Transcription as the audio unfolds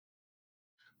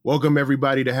Welcome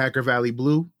everybody to Hacker Valley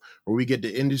Blue, where we get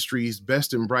the industry's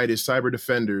best and brightest cyber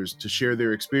defenders to share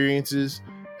their experiences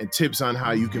and tips on how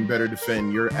you can better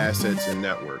defend your assets and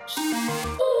networks.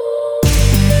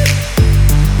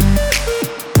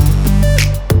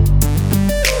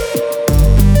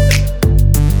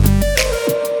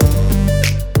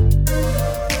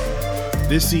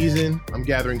 This season, I'm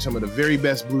gathering some of the very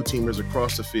best blue teamers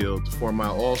across the field to form my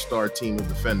all-star team of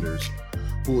defenders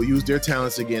who will use their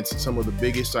talents against some of the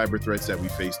biggest cyber threats that we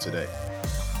face today.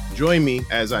 Join me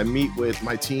as I meet with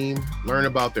my team, learn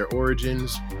about their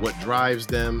origins, what drives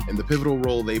them, and the pivotal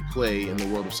role they play in the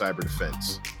world of cyber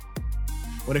defense.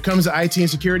 When it comes to IT and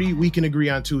security, we can agree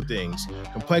on two things.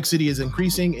 Complexity is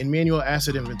increasing and manual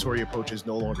asset inventory approaches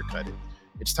no longer cut it.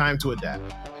 It's time to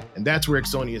adapt. And that's where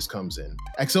Axonius comes in.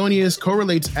 Axonius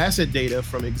correlates asset data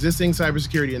from existing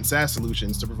cybersecurity and SaaS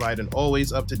solutions to provide an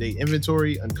always up-to-date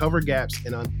inventory, uncover gaps,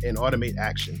 and automate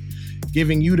action,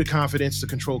 giving you the confidence to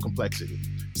control complexity.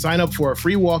 Sign up for a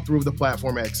free walkthrough of the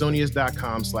platform at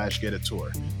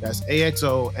axonius.com/get-a-tour. That's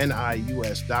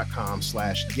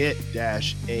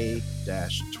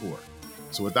AXONIUS.com/get-a-tour.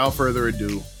 So without further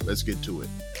ado, let's get to it.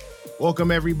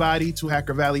 Welcome everybody to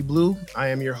Hacker Valley Blue. I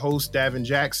am your host, Davin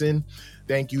Jackson.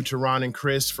 Thank you to Ron and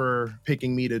Chris for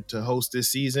picking me to host this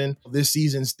season. This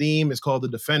season's theme is called The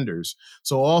Defenders.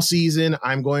 So all season,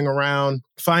 I'm going around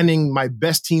finding my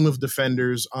best team of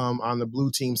defenders on the blue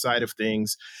team side of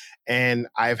things. And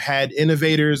I've had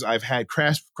innovators, I've had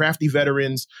crafty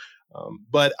veterans,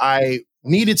 but I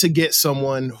needed to get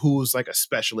someone who's like a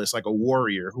specialist, like a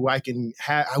warrior, who I can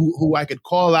who I could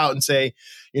call out and say,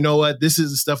 you know what, this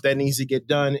is the stuff that needs to get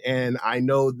done. And I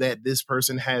know that this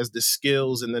person has the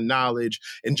skills and the knowledge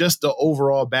and just the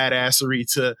overall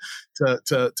badassery to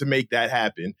make that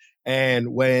happen.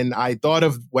 And when I thought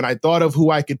of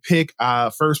who I could pick,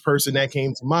 first person that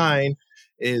came to mind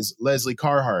is Leslie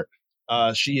Carhart.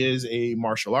 She is a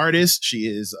martial artist. She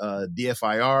is a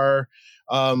DFIR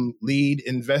lead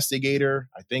investigator.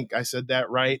 I think I said that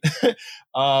right.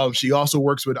 She also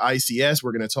works with ICS.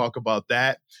 We're going to talk about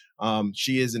that.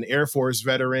 She is an Air Force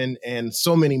veteran and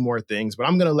so many more things, but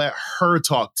I'm going to let her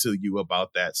talk to you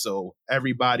about that. So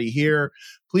everybody here,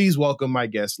 please welcome my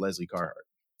guest, Leslie Carhart.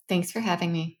 Thanks for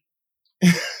having me.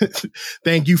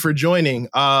 Thank you for joining.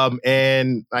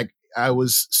 And I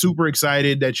was super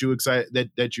excited that you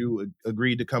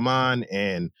agreed to come on.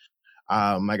 And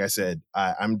like I said,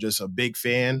 I'm just a big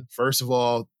fan. First of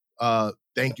all,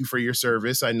 thank you for your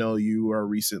service. I know you are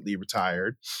recently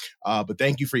retired, but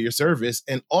thank you for your service.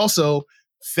 And also,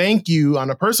 thank you on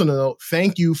a personal note,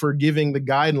 thank you for giving the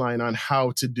guideline on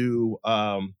how to do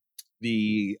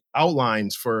the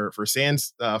outlines for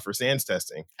SANS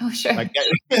testing. Oh, sure.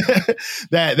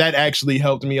 That actually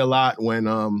helped me a lot when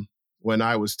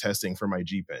I was testing for my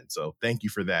GPEN. So thank you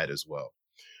for that as well.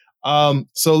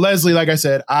 So Leslie, like I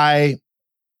said, I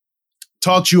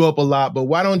talked you up a lot, but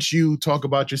why don't you talk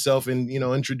about yourself and,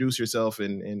 introduce yourself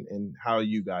and how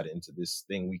you got into this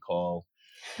thing we call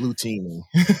blue teaming?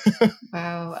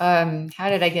 Wow. How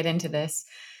did I get into this?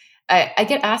 I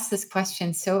get asked this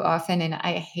question so often and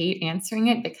I hate answering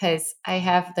it because I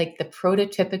have like the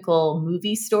prototypical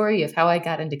movie story of how I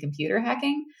got into computer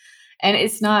hacking. And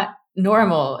it's not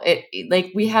normal.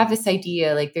 We have this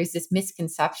idea, like there's this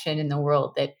misconception in the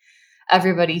world that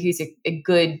everybody who's a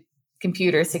good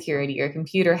computer security or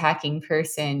computer hacking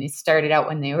person started out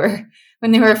when they were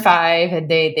 5 and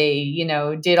they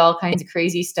did all kinds of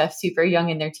crazy stuff super young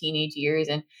in their teenage years.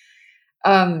 And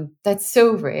that's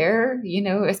so rare,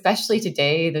 especially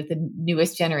today, the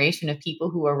newest generation of people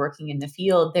who are working in the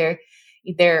field, they're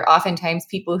oftentimes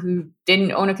people who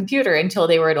didn't own a computer until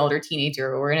they were an older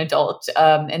teenager or an adult.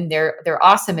 And they're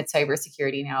awesome at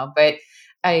cybersecurity now. But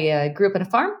I grew up on a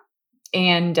farm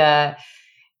and got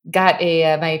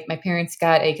my parents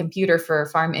got a computer for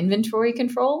farm inventory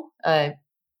control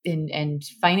and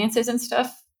finances and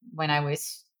stuff when I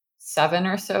was 7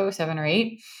 or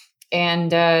 8.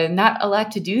 And not a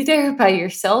lot to do there by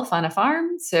yourself on a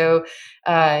farm. So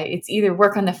it's either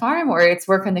work on the farm or it's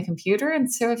work on the computer.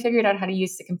 And so I figured out how to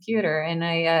use the computer. And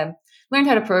I learned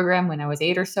how to program when I was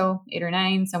 8 or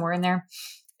 9, somewhere in there.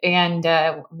 And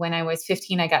when I was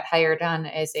 15, I got hired on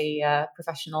as a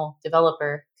professional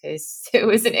developer because it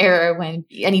was an era when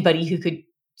anybody who could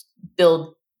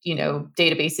build,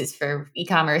 databases for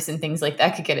e-commerce and things like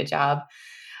that could get a job.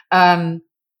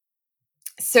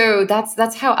 So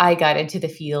that's how I got into the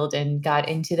field and got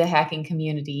into the hacking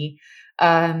community.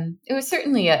 It was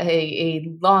certainly a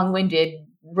long-winded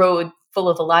road full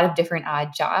of a lot of different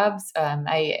odd jobs.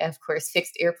 I, of course,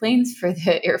 fixed airplanes for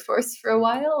the Air Force for a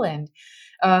while and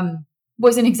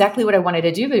wasn't exactly what I wanted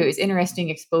to do, but it was interesting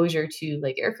exposure to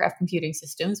like aircraft computing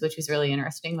systems, which was really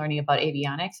interesting, learning about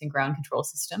avionics and ground control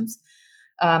systems.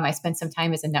 I spent some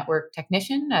time as a network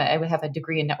technician. I would have a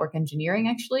degree in network engineering,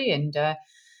 actually, and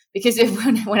because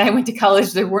when I went to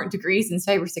college, there weren't degrees in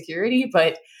cybersecurity.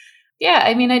 But yeah,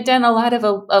 I mean, I'd done a lot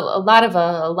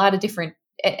of different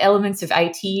elements of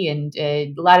IT and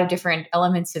a lot of different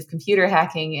elements of computer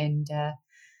hacking, and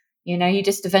you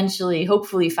just eventually,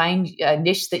 hopefully, find a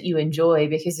niche that you enjoy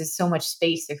because there's so much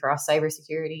space across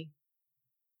cybersecurity.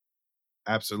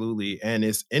 Absolutely, and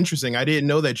it's interesting. I didn't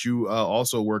know that you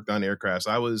also worked on aircrafts.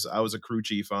 I was a crew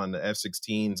chief on the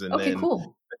F-16s, Okay,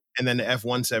 cool. and then the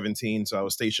F-117. So I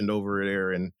was stationed over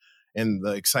there in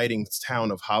the exciting town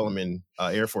of Holloman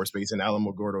Air Force Base in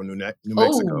Alamogordo, New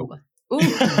Mexico. Oh,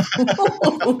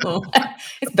 ooh.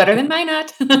 It's better than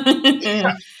Minot.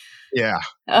 Yeah.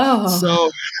 Oh,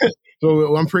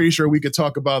 So I'm pretty sure we could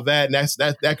talk about that, and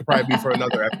that could probably be for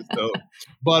another episode.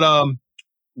 But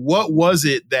what was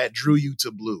it that drew you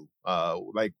to Blue?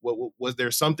 Like, what was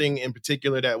there something in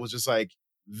particular that was just like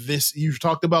this? You've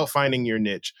talked about finding your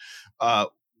niche.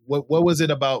 What was it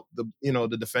about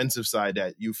the defensive side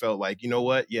that you felt like, you know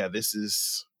what? Yeah, this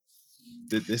is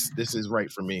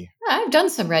right for me. I've done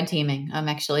some red teaming.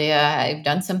 Actually, I've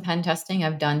done some pen testing.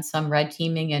 I've done some red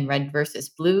teaming and red versus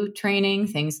blue training,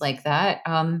 things like that.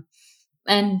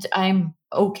 And I'm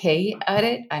okay at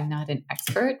it. I'm not an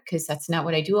expert because that's not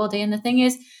what I do all day. And the thing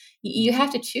is, you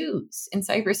have to choose in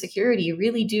cybersecurity. You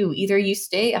really do. Either you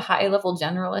stay a high level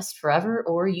generalist forever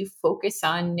or you focus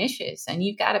on niches, and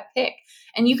you've got to pick.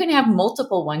 And you can have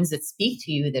multiple ones that speak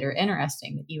to you, that are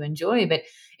interesting, that you enjoy. But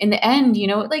in the end,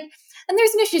 and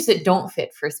there's niches that don't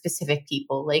fit for specific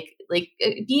people.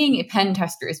 Being a pen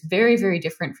tester is very, very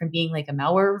different from being like a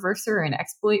malware reverser or an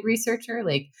exploit researcher.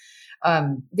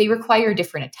 They require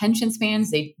different attention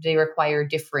spans. They require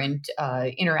different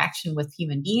interaction with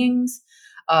human beings,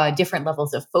 different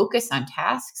levels of focus on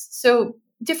tasks. So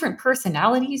different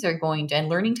personalities and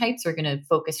learning types are going to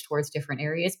focus towards different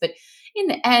areas. But in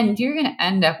the end, you're going to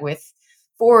end up with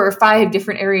 4 or 5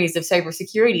 different areas of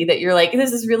cybersecurity that you're like,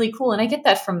 this is really cool. And I get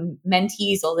that from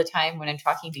mentees all the time when I'm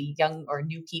talking to young or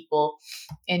new people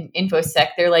in InfoSec.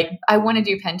 They're like, I want to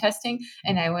do pen testing,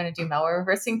 and I want to do malware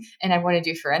reversing, and I want to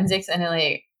do forensics. And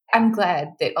I'm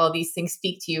glad that all these things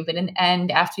speak to you. But in the end,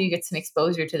 after you get some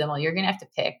exposure to them all, you're going to have to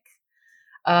pick.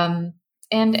 I've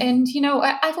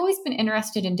always been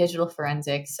interested in digital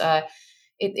forensics.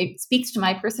 It speaks to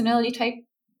my personality type.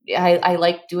 I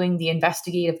like doing the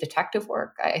investigative detective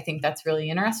work. I think that's really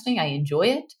interesting. I enjoy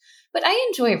it, but I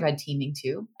enjoy red teaming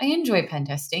too. I enjoy pen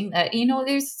testing.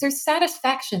 There's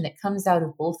satisfaction that comes out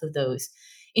of both of those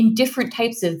in different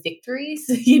types of victories,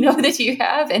 that you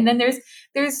have. And then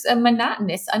there's a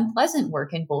monotonous, unpleasant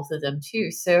work in both of them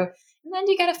too. So, and then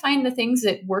you got to find the things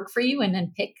that work for you and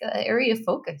then pick an area of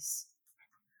focus.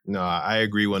 No, I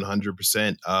agree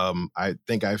 100%. I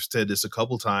think I've said this a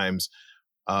couple times.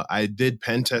 I did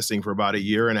pen testing for about a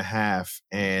year and a half,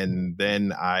 and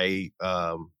then I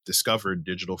discovered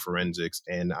digital forensics.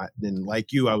 And then,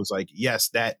 like you, I was like, yes,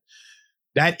 that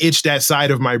itched that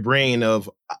side of my brain of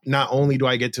not only do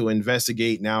I get to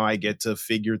investigate, now I get to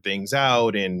figure things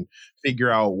out and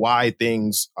figure out why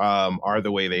things are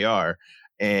the way they are.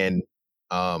 And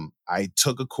I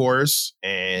took a course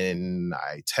and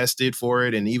I tested for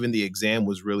it. And even the exam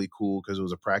was really cool because it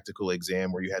was a practical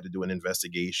exam where you had to do an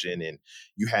investigation and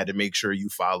you had to make sure you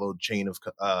followed chain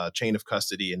of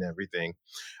custody and everything.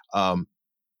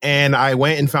 And I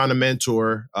went and found a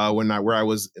mentor where I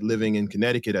was living in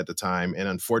Connecticut at the time. And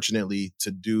unfortunately,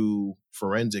 to do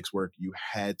forensics work, you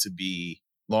had to be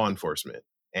law enforcement.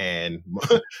 And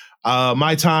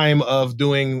my time of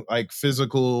doing like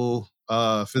physical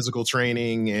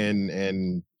training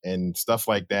and stuff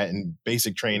like that and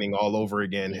basic training all over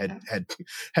again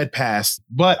had passed.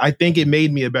 But I think it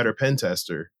made me a better pen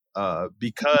tester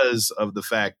because of the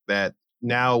fact that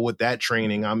now with that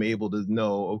training, I'm able to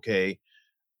know, okay,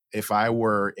 if I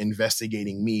were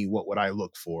investigating me, what would I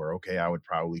look for? Okay, I would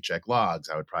probably check logs.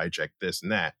 I would probably check this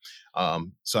and that.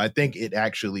 So I think it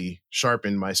actually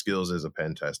sharpened my skills as a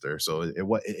pen tester. So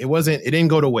it didn't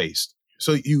go to waste.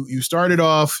 So you started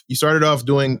off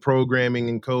doing programming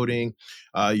and coding.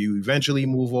 You eventually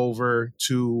move over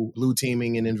to blue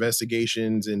teaming and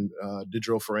investigations and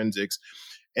digital forensics.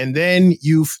 And then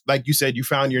like you said, you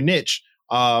found your niche.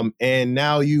 And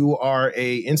now you are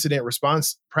a incident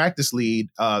response practice lead,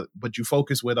 but you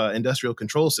focus with industrial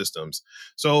control systems.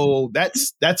 So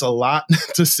that's a lot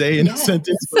to say in a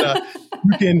sentence, but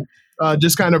you can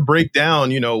just kind of break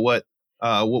down,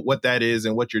 what that is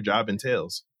and what your job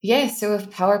entails. Yeah, so if a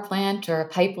power plant or a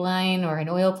pipeline or an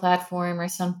oil platform or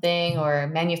something or a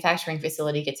manufacturing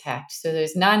facility gets hacked. So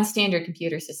there's non-standard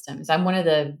computer systems. I'm one of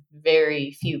the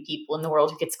very few people in the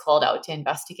world who gets called out to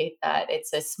investigate that.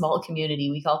 It's a small community.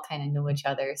 We all kind of know each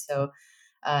other. So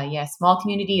yeah, small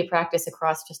community of practice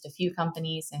across just a few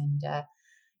companies. And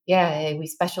yeah, we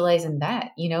specialize in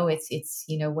that.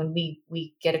 When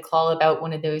we get a call about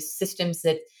one of those systems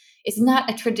that is not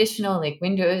a traditional like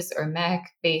Windows or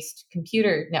Mac based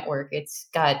computer network. It's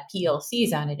got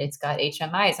PLCs on it. It's got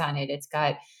HMIs on it. It's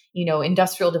got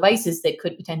industrial devices that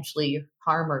could potentially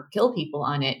harm or kill people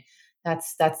on it.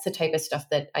 That's the type of stuff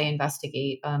that I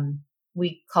investigate.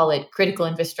 We call it critical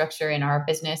infrastructure in our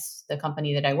business. The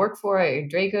company that I work for,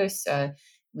 Dragos,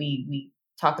 we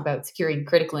talk about securing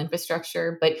critical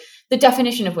infrastructure, but the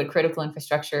definition of what critical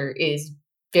infrastructure is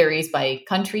varies by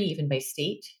country, even by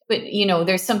state. But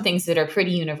there's some things that are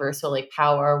pretty universal, like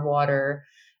power, water,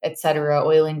 etc.,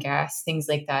 oil and gas, things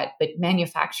like that. But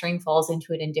manufacturing falls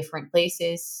into it in different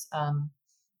places.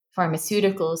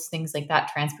 Pharmaceuticals, things like that,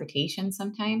 transportation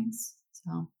sometimes.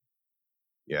 So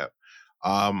Yeah.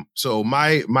 So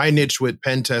my niche with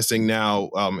pen testing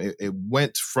now, it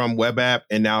went from web app,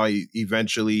 and now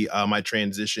eventually I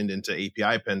transitioned into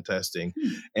API pen testing.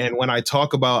 And when I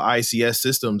talk about ICS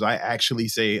systems, I actually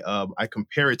say I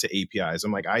compare it to APIs.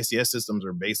 I'm like, ICS systems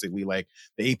are basically like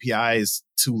the APIs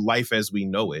to life as we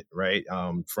know it, right?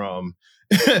 From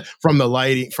from the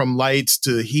lighting, from lights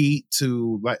to heat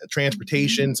to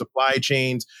transportation, supply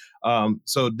chains.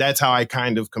 So that's how I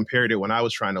kind of compared it when I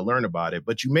was trying to learn about it.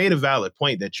 But you made a valid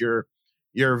point that you're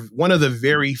one of the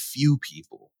very few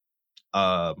people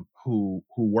who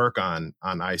work on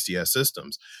ICS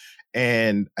systems.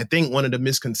 And I think one of the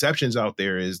misconceptions out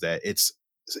there is that it's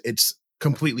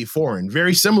completely foreign.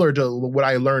 Very similar to what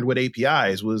I learned with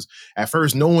APIs was at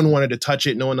first no one wanted to touch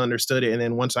it, no one understood it, and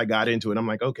then once I got into it, I'm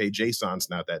like, okay, JSON's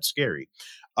not that scary.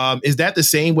 Is that the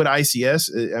same with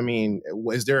ICS? I mean,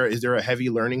 is there a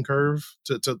heavy learning curve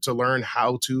to learn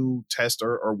how to test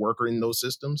or work in those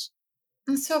systems?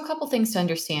 So a couple things to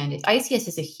understand. ICS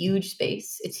is a huge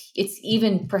space. It's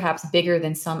even perhaps bigger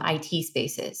than some IT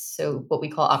spaces. So what we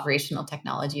call operational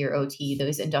technology or OT,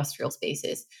 those industrial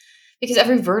spaces, because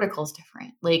every vertical is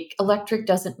different. Like electric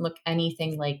doesn't look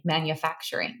anything like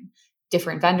manufacturing.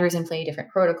 Different vendors in play,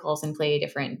 different protocols in play,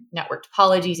 different network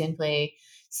topologies in play.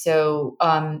 So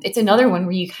it's another one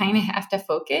where you kind of have to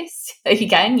focus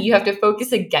again. You have to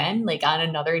focus again, like on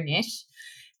another niche.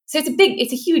 So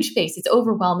it's a huge space. It's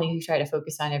overwhelming if you try to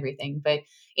focus on everything, but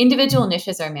individual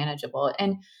niches are manageable.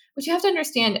 And what you have to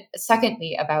understand,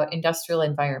 secondly, about industrial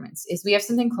environments is we have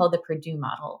something called the Purdue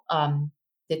model.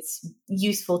 That's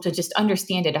useful to just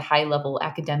understand at a high level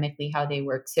academically how they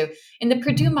work. So in the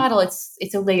Purdue model,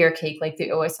 it's a layer cake like the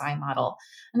OSI model,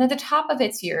 and at the top of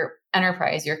it's your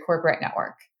enterprise, your corporate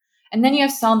network. And then you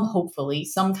have hopefully,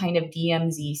 some kind of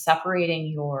DMZ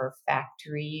separating your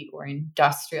factory or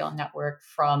industrial network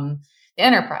from the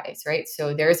enterprise, right?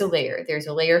 So there's a layer. There's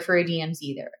a layer for a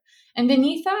DMZ there. And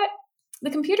beneath that,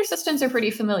 the computer systems are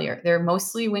pretty familiar. They're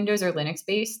mostly Windows or Linux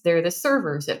based. They're the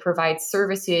servers that provide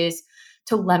services,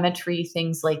 telemetry,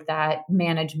 things like that,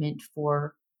 management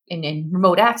for and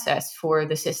remote access for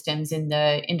the systems in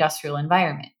the industrial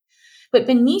environment. But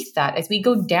beneath that, as we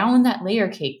go down that layer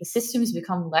cake, the systems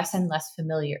become less and less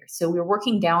familiar. So we're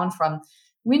working down from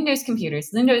Windows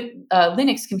computers,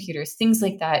 Linux computers, things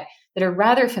like that, that are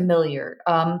rather familiar,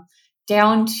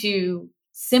 down to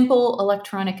simple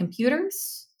electronic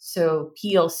computers, so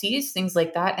PLCs, things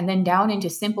like that, and then down into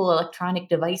simple electronic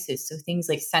devices, so things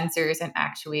like sensors and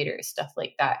actuators, stuff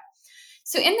like that.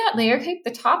 So in that layer cake,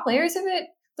 the top layers of it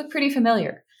look pretty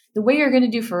familiar. The way you're going to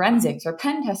do forensics or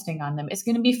pen testing on them is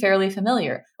going to be fairly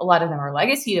familiar. A lot of them are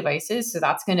legacy devices, so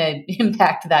that's going to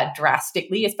impact that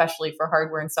drastically, especially for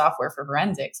hardware and software for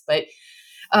forensics. But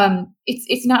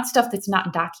it's not stuff that's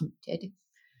not documented.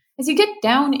 As you get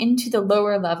down into the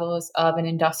lower levels of an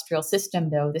industrial system,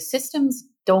 though, the systems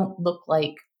don't look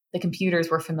like the computers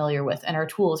we're familiar with and our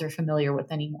tools are familiar with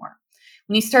anymore.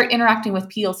 When you start interacting with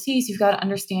PLCs, you've got to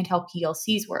understand how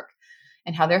PLCs work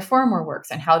and how their firmware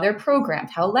works and how they're programmed,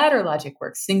 how ladder logic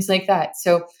works, things like that.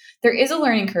 So there is a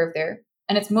learning curve there,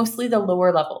 and it's mostly the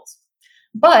lower levels.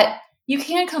 But you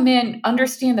can come in,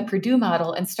 understand the Purdue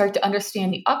model, and start to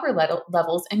understand the upper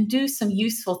levels and do some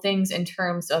useful things in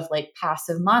terms of like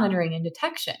passive monitoring and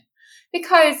detection.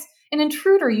 Because an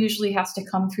intruder usually has to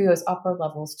come through those upper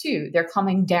levels too. They're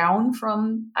coming down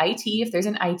from IT if there's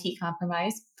an IT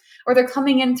compromise, or they're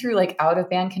coming in through like out of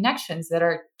band connections that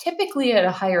are typically at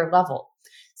a higher level.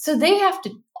 So they have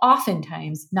to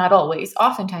oftentimes, not always,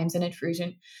 oftentimes an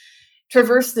intrusion,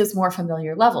 traverse those more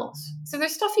familiar levels. So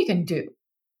there's stuff you can do.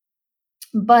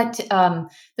 But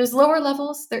those lower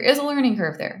levels, there is a learning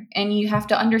curve there. And you have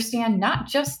to understand not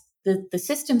just the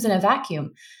systems in a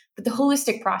vacuum, but the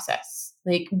holistic process.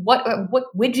 Like what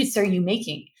widgets are you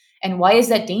making? And why is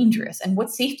that dangerous? And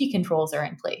what safety controls are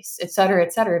in place, et cetera,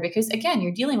 et cetera? Because again,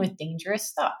 you're dealing with dangerous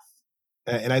stuff.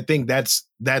 And I think that's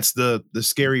the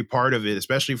scary part of it,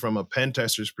 especially from a pen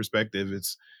tester's perspective.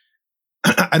 It's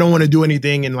I don't want to do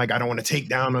anything, and like I don't want to take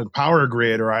down a power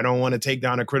grid, or I don't want to take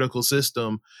down a critical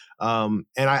system. And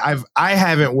I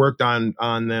haven't worked on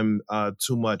them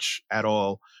too much at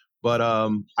all, but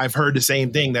I've heard the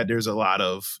same thing, that there's a lot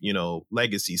of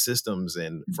legacy systems,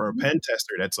 and for a pen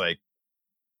tester, that's like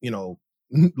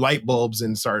light bulbs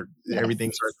and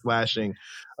everything starts flashing.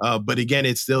 But again,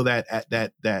 it's still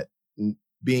that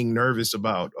being nervous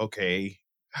about, okay,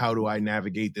 how do I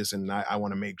navigate this? And I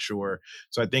want to make sure.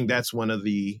 So I think that's one of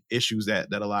the issues that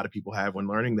a lot of people have when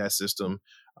learning that system.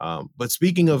 But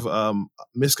speaking of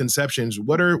misconceptions,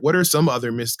 what are some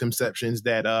other misconceptions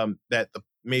that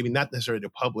maybe not necessarily the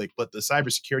public, but the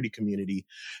cybersecurity community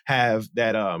have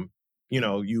that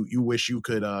you wish you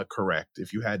could correct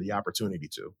if you had the opportunity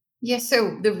to? Yeah,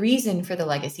 so the reason for the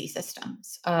legacy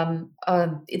systems,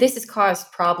 this has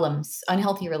caused problems,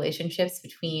 unhealthy relationships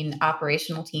between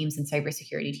operational teams and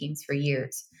cybersecurity teams for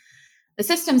years. The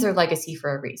systems are legacy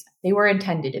for a reason. They were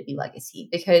intended to be legacy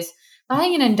because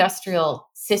buying an industrial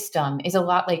system is a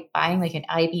lot like buying like an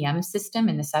IBM system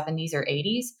in the 70s or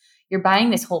 80s. You're buying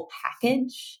this whole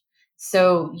package.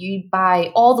 So you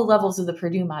buy all the levels of the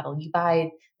Purdue model. You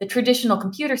buy the traditional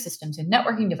computer systems and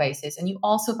networking devices, and you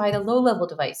also buy the low-level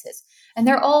devices. And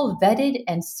they're all vetted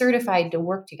and certified to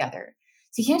work together.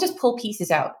 So you can't just pull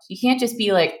pieces out. You can't just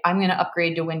be like, I'm going to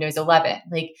upgrade to Windows 11.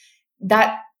 Like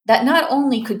that not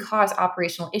only could cause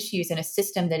operational issues in a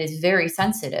system that is very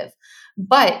sensitive,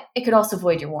 but it could also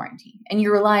void your warranty. And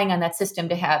you're relying on that system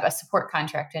to have a support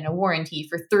contract and a warranty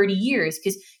for 30 years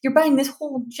because you're buying this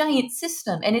whole giant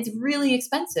system and it's really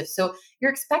expensive. So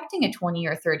you're expecting a 20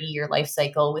 or 30-year life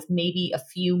cycle with maybe a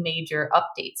few major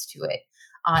updates to it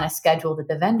on a schedule that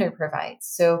the vendor provides.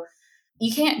 So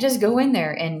you can't just go in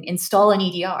there and install an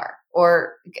EDR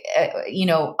or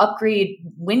upgrade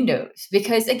Windows,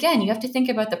 because again, you have to think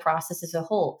about the process as a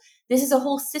whole. This is a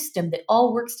whole system that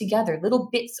all works together. Little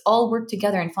bits all work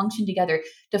together and function together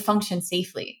to function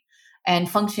safely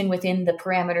and function within the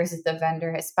parameters that the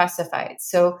vendor has specified.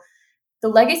 So the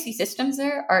legacy systems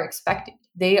there are expected.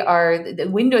 They are the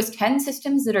Windows 10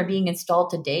 systems that are being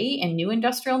installed today in new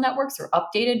industrial networks or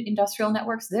updated industrial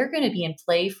networks. They're going to be in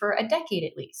play for a decade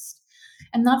at least.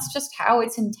 And that's just how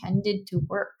it's intended to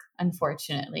work,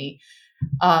 unfortunately.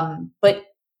 But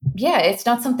yeah, it's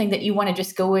not something that you want to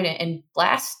just go in and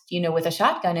blast, with a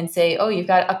shotgun and say, oh, you've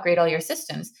got to upgrade all your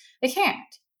systems. They can't.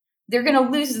 They're going to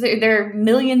lose their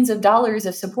millions of dollars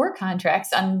of support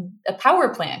contracts on a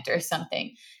power plant or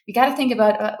something. We got to think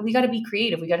about, we got to be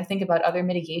creative. We got to think about other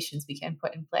mitigations we can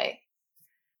put in play.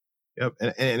 Yep.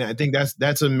 And I think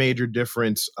that's a major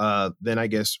difference than, I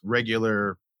guess,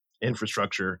 regular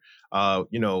infrastructure,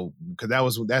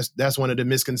 because that's one of the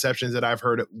misconceptions that I've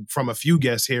heard from a few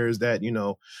guests here, is that,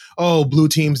 blue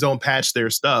teams don't patch their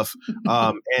stuff.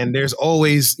 And there's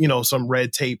always, some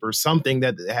red tape or something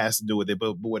that has to do with it.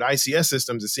 But with ICS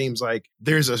systems, it seems like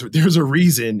there's a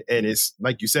reason. And it's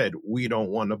like you said, we don't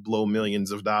want to blow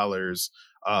millions of dollars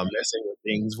messing with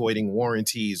things, voiding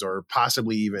warranties, or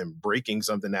possibly even breaking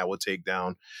something that will take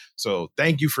down. So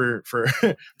thank you for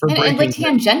breaking. And like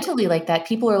tangentially like that,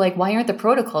 people are like, why aren't the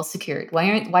protocols secured? Why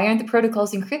aren't the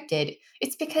protocols encrypted?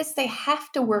 It's because they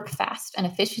have to work fast and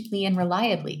efficiently and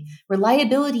reliably.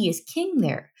 Reliability is king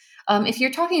there. If you're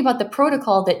talking about the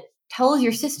protocol that tells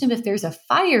your system if there's a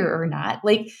fire or not,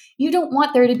 like you don't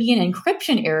want there to be an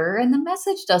encryption error and the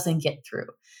message doesn't get through.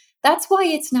 That's why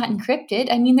it's not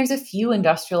encrypted. I mean, there's a few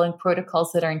industrial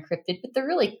protocols that are encrypted, but the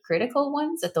really critical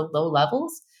ones at the low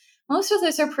levels, most of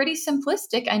those are pretty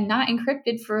simplistic and not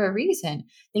encrypted for a reason.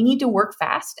 They need to work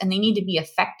fast and they need to be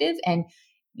effective, and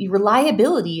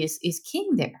reliability is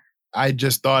king there. I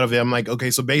just thought of it. I'm like,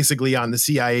 okay, so basically on the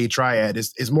CIA triad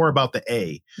is more about the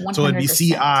A. 100%. So it'd be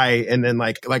CI and then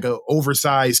like a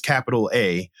oversized capital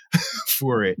A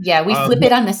for it. Yeah, we flip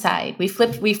it on the side. We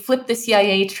flip the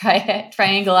CIA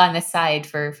triangle on the side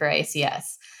for ICS.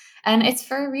 And it's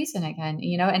for a reason again,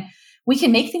 and we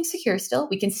can make things secure still.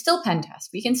 We can still pen test.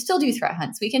 We can still do threat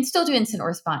hunts. We can still do incident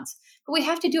response. But we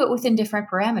have to do it within different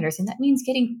parameters. And that means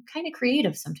getting kind of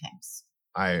creative sometimes.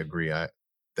 I agree.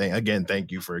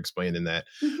 Thank you for explaining that.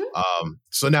 Mm-hmm.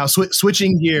 So now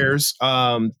switching gears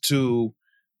to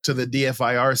the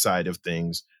DFIR side of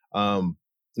things.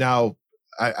 Now,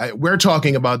 we're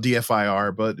talking about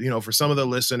DFIR, but for some of the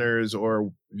listeners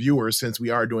or viewers, since we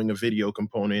are doing a video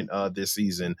component this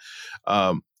season,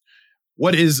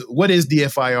 what is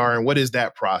DFIR and what is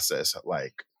that process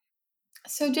like?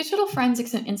 So digital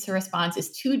forensics and incident response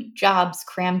is two jobs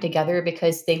crammed together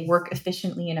because they work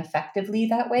efficiently and effectively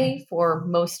that way for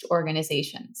most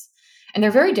organizations. And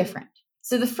they're very different.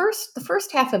 So the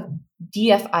first half of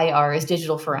DFIR is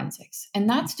digital forensics, and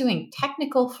that's doing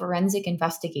technical forensic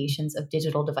investigations of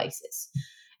digital devices.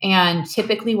 And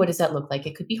typically, what does that look like?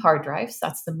 It could be hard drives.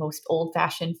 That's the most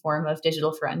old-fashioned form of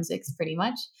digital forensics, pretty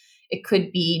much. It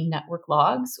could be network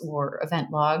logs or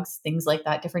event logs, things like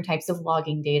that, different types of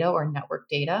logging data or network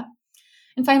data.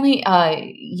 And finally,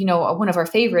 one of our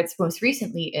favorites most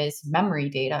recently is memory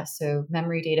data. So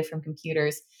memory data from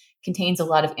computers contains a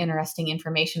lot of interesting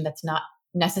information that's not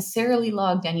necessarily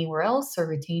logged anywhere else or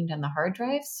retained on the hard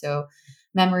drive. So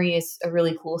memory is a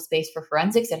really cool space for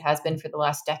forensics. It has been for the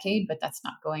last decade, but that's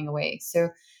not going away. So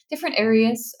different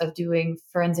areas of doing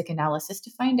forensic analysis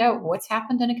to find out what's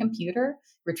happened on a computer,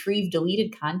 retrieve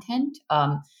deleted content,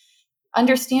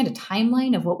 understand a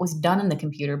timeline of what was done on the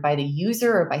computer by the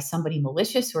user or by somebody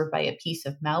malicious or by a piece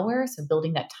of malware. So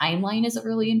building that timeline is a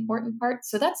really important part.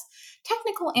 So that's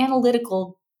technical,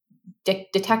 analytical,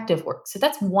 detective work. So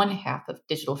that's one half of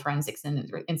digital forensics and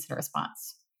incident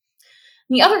response.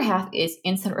 And the other half is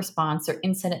incident response or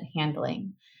incident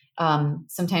handling.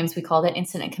 Sometimes we call that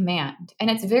incident command. And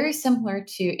it's very similar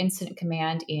to incident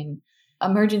command in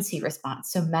emergency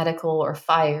response, so medical or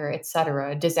fire, et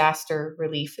cetera, disaster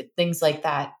relief, things like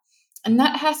that. And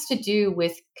that has to do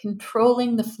with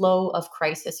controlling the flow of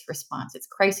crisis response. It's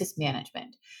crisis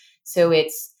management. So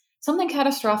it's something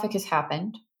catastrophic has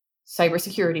happened,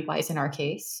 cybersecurity-wise in our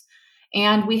case,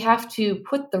 and we have to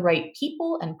put the right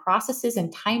people and processes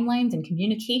and timelines and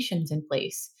communications in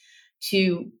place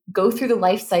to go through the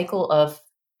life cycle of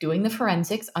doing the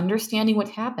forensics, understanding what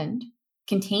happened,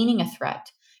 containing a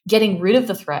threat, getting rid of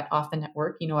the threat off the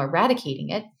network, eradicating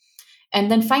it, and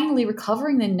then finally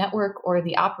recovering the network or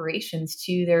the operations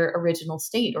to their original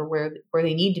state or where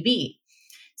they need to be.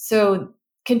 So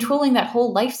controlling that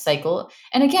whole life cycle.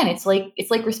 And again, it's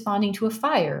like responding to a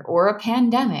fire or a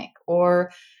pandemic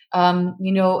or an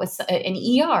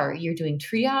ER. You're doing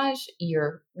triage,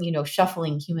 you're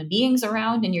shuffling human beings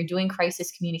around, and you're doing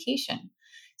crisis communication.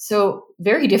 So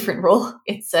very different role.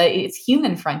 It's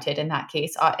human fronted in that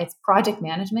case. It's project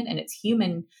management and it's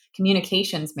human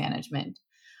communications management.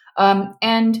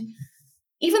 And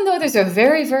even though those are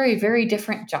very, very, very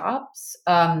different jobs,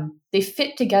 they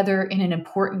fit together in an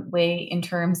important way in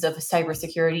terms of a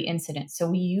cybersecurity incident. So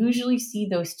we usually see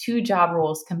those two job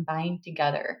roles combined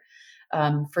together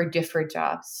for different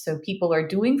jobs. So people are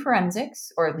doing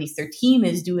forensics, or at least their team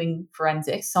is doing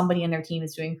forensics. Somebody in their team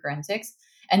is doing forensics.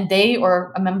 And they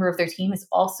or a member of their team is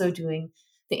also doing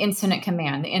the incident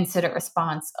command, the incident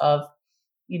response of,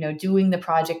 doing the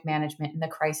project management and the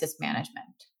crisis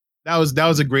management. That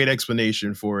was a great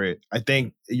explanation for it. I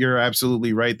think you're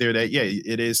absolutely right there that, yeah,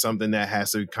 it is something that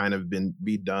has to kind of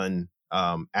be done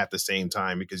at the same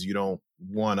time, because you don't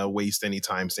want to waste any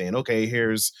time saying, okay,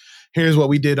 here's what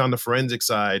we did on the forensic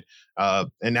side.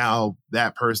 And now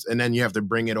that person, and then you have to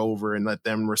bring it over and let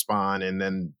them respond. And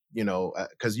then,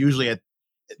 because usually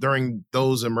during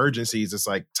those emergencies, it's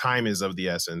like time is of the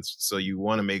essence. So you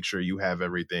want to make sure you have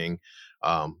everything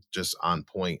just on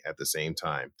point at the same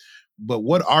time. But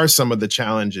what are some of the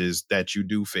challenges that you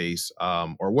do face,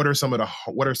 or what are some of the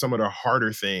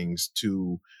harder things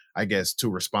to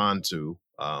respond to,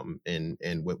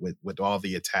 and with all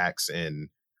the attacks and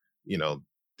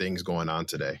things going on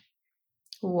today?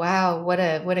 Wow, what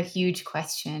a huge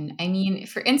question. I mean,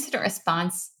 for incident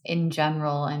response in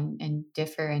general and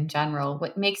differ in general,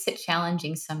 what makes it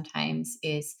challenging sometimes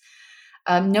is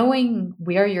knowing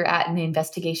where you're at in the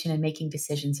investigation and making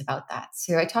decisions about that.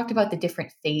 So I talked about the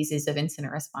different phases of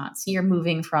incident response. You're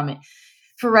moving from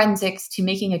forensics to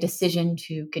making a decision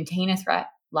to contain a threat,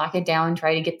 lock it down,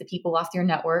 try to get the people off your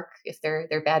network if they're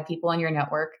bad people on your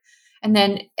network. And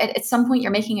then at some point,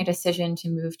 you're making a decision to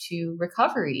move to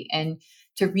recovery and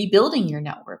to rebuilding your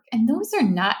network. And those are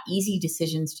not easy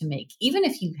decisions to make. Even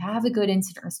if you have a good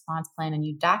incident response plan and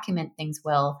you document things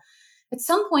well, at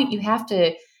some point you have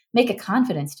to make a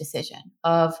confidence decision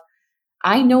of,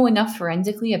 I know enough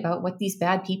forensically about what these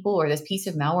bad people or this piece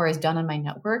of malware has done on my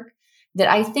network that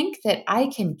I think that I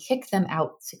can kick them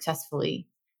out successfully.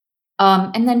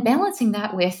 And then balancing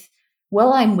that with,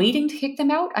 well, I'm waiting to kick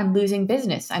them out, I'm losing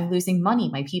business, I'm losing money,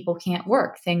 my people can't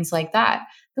work, things like that.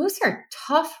 Those are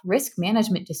tough risk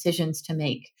management decisions to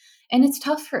make. And it's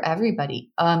tough for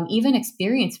everybody, even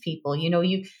experienced people.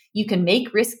 You can make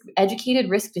educated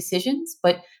risk decisions,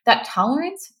 but that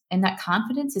tolerance and that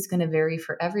confidence is going to vary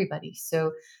for everybody.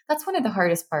 So that's one of the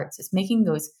hardest parts, is making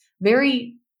those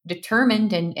very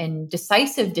determined and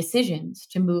decisive decisions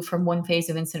to move from one phase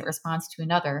of incident response to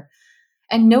another.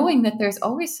 And knowing that there's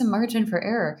always some margin for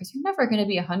error, because you're never going to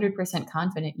be 100%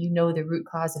 confident you know the root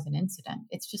cause of an incident.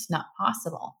 It's just not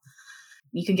possible.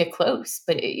 You can get close,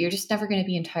 but you're just never going to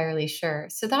be entirely sure.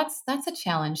 So that's a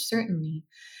challenge, certainly.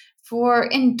 For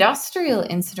industrial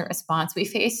incident response, we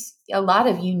face a lot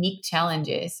of unique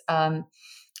challenges.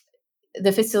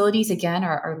 The facilities, again,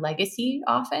 are legacy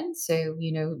often. So,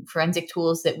 forensic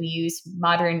tools that we use,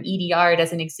 modern EDR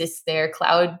doesn't exist there.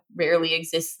 Cloud rarely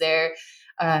exists there.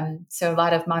 So a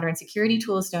lot of modern security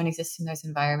tools don't exist in those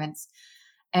environments.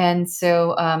 And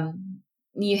so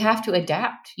you have to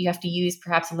adapt. You have to use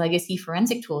perhaps legacy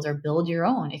forensic tools or build your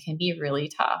own. It can be really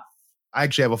tough. I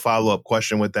actually have a follow-up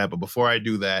question with that. But before I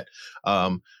do that,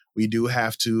 we do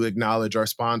have to acknowledge our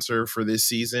sponsor for this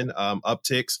season,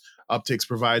 Uptycs. Uptycs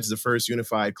provides the first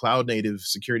unified cloud-native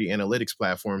security analytics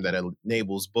platform that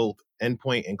enables both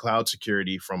endpoint and cloud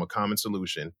security from a common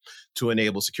solution to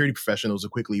enable security professionals to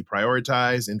quickly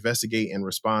prioritize, investigate, and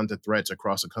respond to threats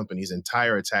across a company's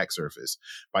entire attack surface.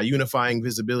 By unifying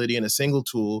visibility in a single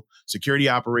tool, security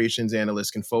operations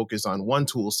analysts can focus on one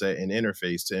tool set and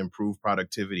interface to improve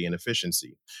productivity and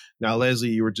efficiency. Now, Leslie,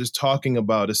 you were just talking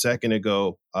about a second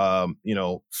ago,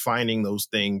 finding those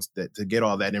things that to get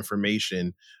all that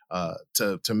information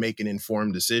to make an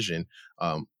informed decision.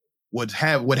 Would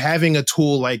having a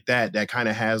tool like that kind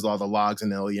of has all the logs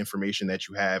and all the information that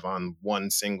you have on one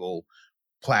single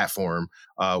platform,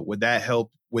 would that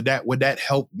help? Would that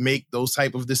help make those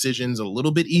type of decisions a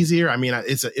little bit easier? I mean,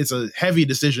 it's a heavy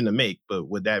decision to make, but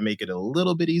would that make it a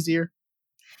little bit easier?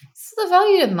 So the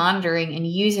value of monitoring and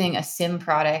using a SIM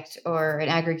product or an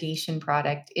aggregation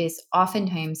product is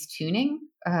oftentimes tuning.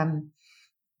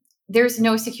 There's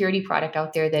no security product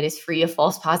out there that is free of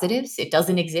false positives. It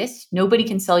doesn't exist. Nobody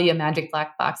can sell you a magic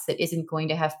black box that isn't going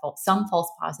to have some false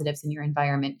positives in your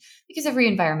environment, because every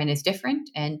environment is different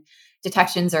and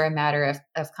detections are a matter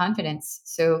of confidence.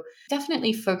 So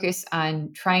definitely focus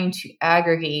on trying to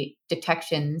aggregate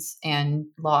detections and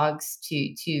logs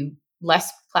to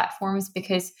less platforms,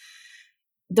 because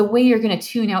the way you're going to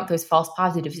tune out those false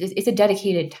positives is it's a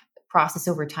dedicated process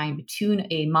over time to tune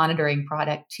a monitoring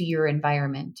product to your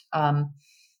environment.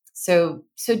 So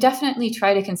definitely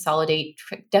try to consolidate.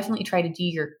 Definitely try to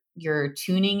do your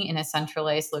tuning in a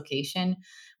centralized location.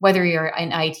 Whether you're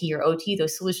in IT or OT,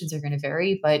 those solutions are going to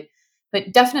vary, but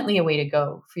definitely a way to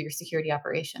go for your security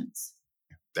operations.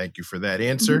 Thank you for that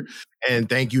answer. Mm-hmm. And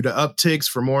thank you to Uptycs.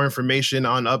 For more information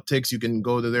on Uptycs, you can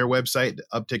go to their website,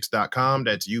 uptycs.com.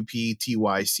 That's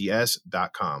uptycs.com.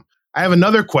 I have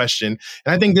another question,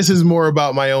 and I think this is more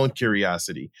about my own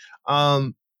curiosity.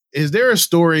 Is there a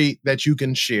story that you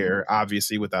can share,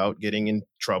 obviously without getting in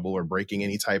trouble or breaking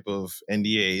any type of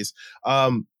NDAs,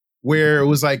 where it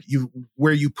was like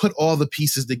where you put all the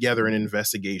pieces together in an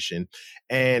investigation?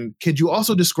 And could you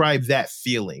also describe that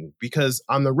feeling? Because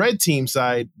on the red team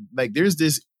side, like there's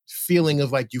this feeling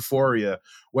of like euphoria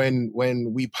when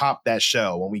we pop that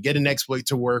shell, when we get an exploit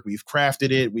to work, we've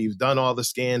crafted it, we've done all the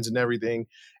scans and everything,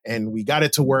 and we got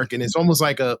it to work, and it's almost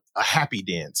like a happy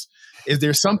dance. Is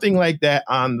there something like that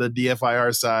on the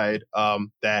DFIR side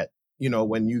that,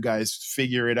 when you guys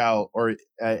figure it out or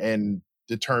and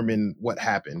determine what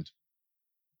happened?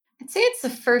 I'd say it's the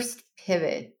first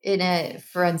pivot in a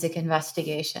forensic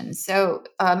investigation. So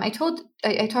I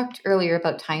talked earlier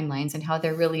about timelines and how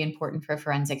they're really important for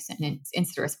forensics and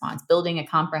incident response, building a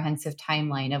comprehensive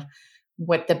timeline of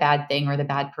what the bad thing or the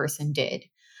bad person did.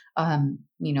 And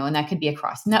that could be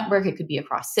across network, it could be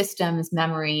across systems,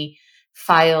 memory,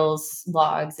 files,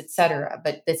 logs, etc.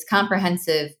 But this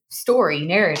comprehensive story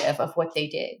narrative of what they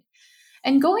did.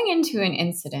 And going into an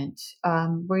incident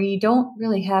where you don't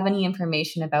really have any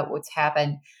information about what's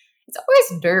happened, it's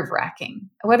always nerve-wracking.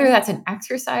 Whether that's an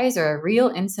exercise or a real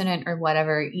incident or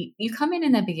whatever, you come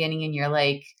in the beginning and you're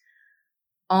like,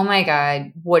 oh my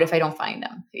God, what if I don't find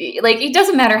them? Like, it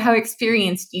doesn't matter how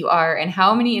experienced you are and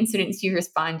how many incidents you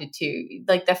responded to.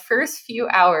 Like, the first few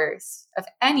hours of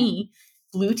any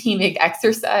blue teaming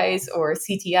exercise or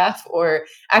CTF or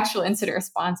actual incident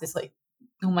response is like,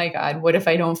 oh my God, what if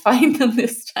I don't find them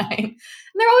this time? And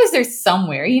they're always there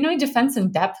somewhere. In defense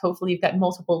in depth, hopefully you've got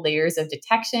multiple layers of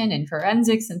detection and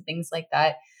forensics and things like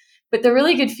that. But the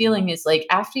really good feeling is like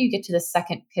after you get to the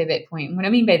second pivot point, and what I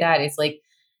mean by that is like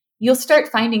you'll start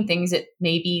finding things that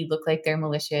maybe look like they're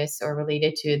malicious or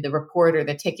related to the report or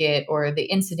the ticket or the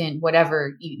incident,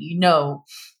 whatever you know.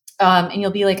 And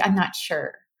you'll be like, I'm not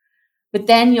sure. But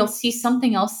then you'll see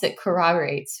something else that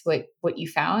corroborates what you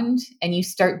found, and you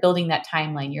start building that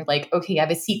timeline. You're like, okay, I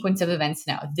have a sequence of events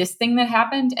now. This thing that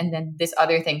happened, and then this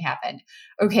other thing happened.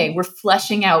 Okay, we're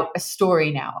fleshing out a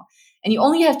story now. And you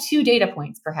only have 2 data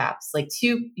points, perhaps, like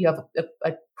you have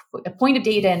a point of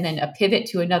data and then a pivot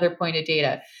to another point of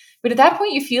data. But at that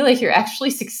point, you feel like you're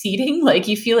actually succeeding. Like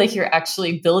you feel like you're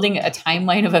actually building a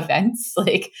timeline of events.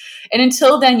 Like, and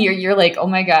until then, you're like, oh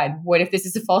my God, what if this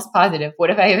is a false positive?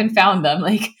 What if I haven't found them?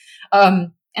 Like,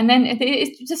 and then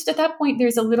it's just at that point,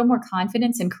 there's a little more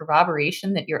confidence and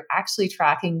corroboration that you're actually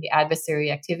tracking the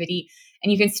adversary activity,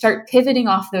 and you can start pivoting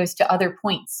off those to other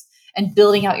points and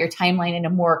building out your timeline in a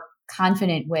more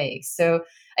confident way. So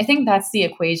I think that's the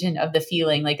equation of the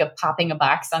feeling, like of popping a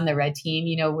box on the red team,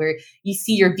 where you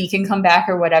see your beacon come back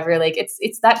or whatever. Like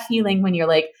it's that feeling when you're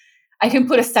like, I can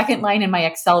put a second line in my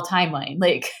Excel timeline.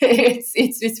 Like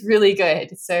it's really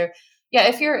good. So yeah,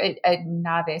 if you're a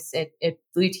novice at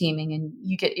blue teaming and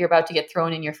you're about to get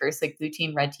thrown in your first like blue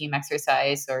team, red team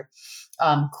exercise or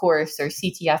course or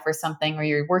CTF or something, or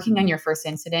you're working on your first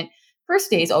incident, first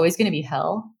day is always going to be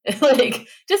hell. Like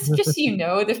just so you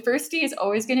know, the first day is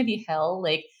always going to be hell.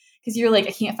 Like, because you're like,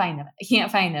 I can't find them. I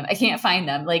can't find them. I can't find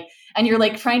them. Like, and you're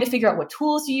like trying to figure out what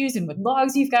tools to use and what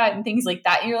logs you've got and things like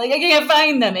that. And you're like, I can't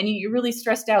find them. And you're really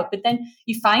stressed out. But then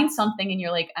you find something and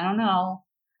you're like, I don't know.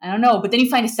 But then you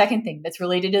find a second thing that's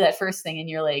related to that first thing. And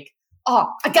you're like,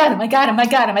 oh, I got him.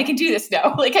 I can do this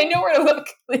now. Like, I know where to look.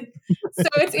 So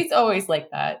it's always like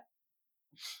that.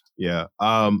 Yeah.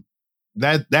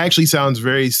 That actually sounds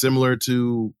very similar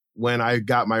to when I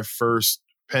got my first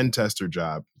pen tester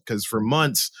job, because for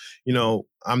months,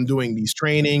 I'm doing these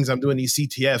trainings, I'm doing these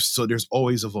CTFs. So there's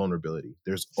always a vulnerability.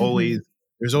 There's always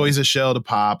a shell to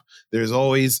pop. There's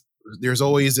always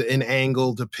an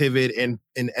angle to pivot and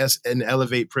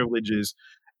elevate privileges.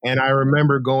 And I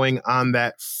remember going on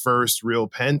that first real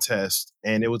pen test,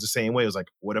 and it was the same way. It was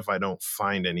like, what if I don't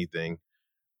find anything?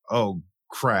 Oh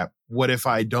crap. What if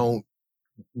I don't?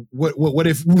 What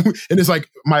if, and it's like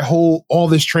all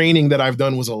this training that I've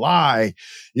done was a lie,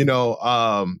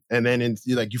 and then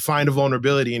you find a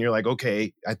vulnerability and you're like,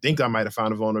 okay, I think I might've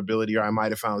found a vulnerability, or I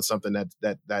might've found something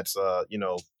that's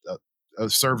a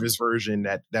service version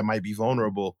that might be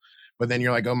vulnerable. But then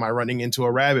you're like, am I running into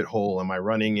a rabbit hole? Am I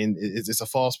running in, is this a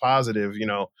false positive?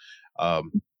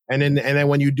 And then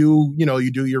when you do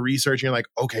your research and you're like,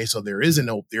 okay, so there is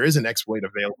an exploit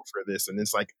available for this. And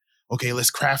it's like, okay, let's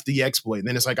craft the exploit. And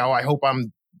then it's like, oh, I hope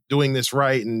I'm doing this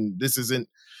right. And this isn't,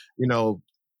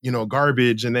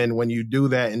 garbage. And then when you do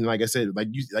that, and like I said, like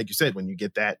you said, when you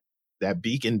get that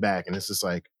beacon back, and it's just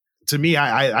like, to me,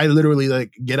 I literally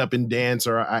like get up and dance,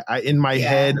 or I in my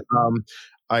head,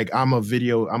 like I'm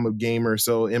a gamer.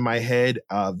 So in my head,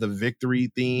 the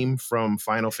victory theme from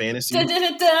Final Fantasy. Da, da,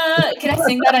 da, da. Can I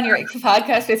sing that on your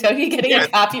podcast without you getting a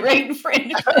copyright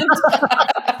infringement?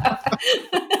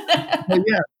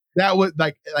 Yeah. That would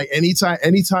like anytime.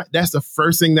 That's the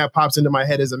first thing that pops into my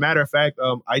head. As a matter of fact,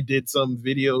 I did some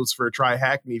videos for Try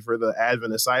Hack Me for the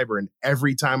Advent of Cyber, and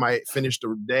every time I finished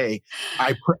the day,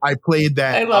 I played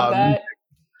that. I love that.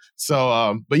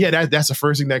 So, but yeah, that's the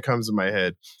first thing that comes to my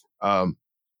head.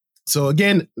 So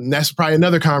again, that's probably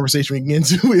another conversation we can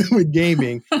get into with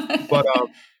gaming, but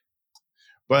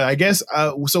I guess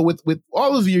so with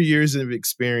all of your years of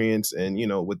experience, and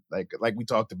with like we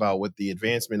talked about with the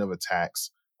advancement of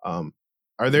attacks.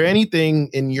 Are there anything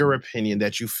in your opinion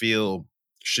that you feel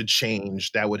should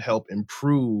change that would help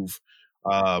improve,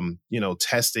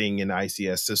 testing in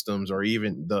ICS systems, or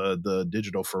even the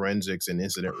digital forensics and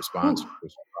incident response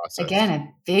process? Again, a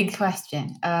big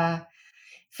question.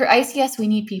 For ICS, we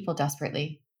need people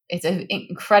desperately. It's an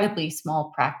incredibly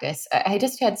small practice. I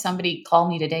just had somebody call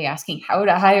me today asking how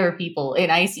to hire people in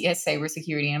ICS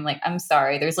cybersecurity. And I'm like, I'm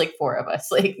sorry, there's like 4 of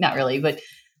us, like not really, but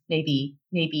maybe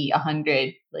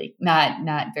 100, like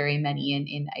not very many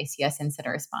in ICS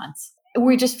incident response.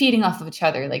 We're just feeding off of each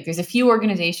other. Like there's a few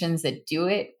organizations that do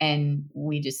it, and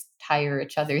we just hire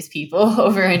each other's people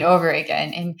over and over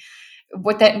again. And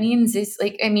what that means is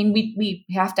we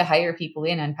have to hire people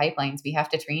in on pipelines. We have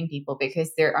to train people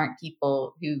because there aren't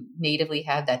people who natively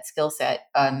have that skill set.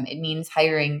 It means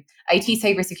hiring IT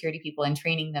cybersecurity people and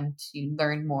training them to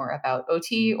learn more about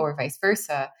OT or vice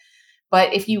versa.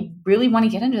 But if you really want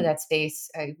to get into that space,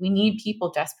 we need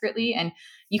people desperately. And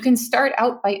you can start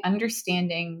out by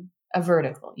understanding a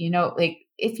vertical. Like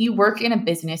if you work in a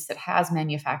business that has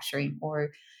manufacturing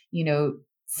or,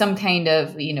 some kind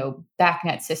of,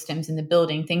 BACnet systems in the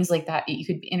building, things like that you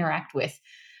could interact with.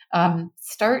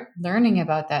 Start learning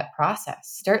about that process.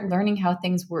 Start learning how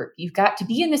things work. You've got to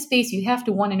be in the space. You have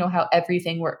to want to know how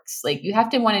everything works. Like you have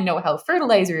to want to know how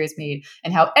fertilizer is made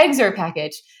and how eggs are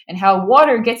packaged and how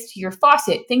water gets to your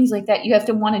faucet, things like that. You have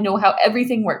to want to know how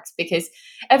everything works because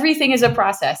everything is a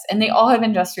process and they all have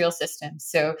industrial systems.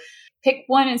 So pick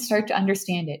one and start to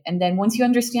understand it. And then once you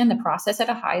understand the process at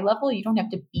a high level, you don't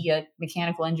have to be a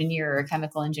mechanical engineer or a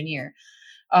chemical engineer.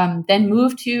 Then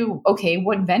move to, okay,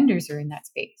 what vendors are in that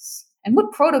space? And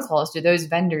what protocols do those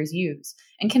vendors use?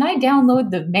 And can I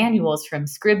download the manuals from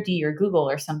Scribd or Google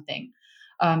or something?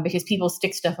 Because people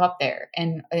stick stuff up there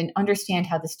and understand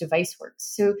how this device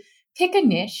works. So pick a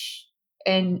niche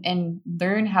and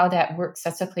learn how that works.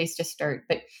 That's a place to start.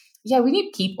 But yeah, we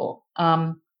need people.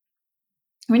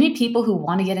 We need people who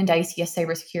want to get into ICS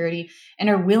cybersecurity and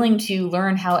are willing to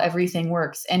learn how everything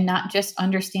works and not just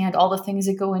understand all the things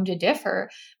that go into differ,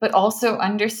 but also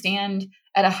understand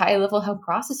at a high level how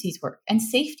processes work and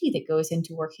safety that goes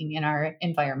into working in our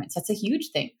environments. That's a huge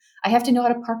thing. I have to know how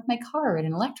to park my car at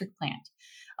an electric plant.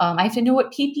 I have to know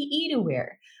what PPE to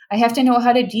wear. I have to know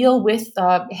how to deal with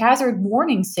hazard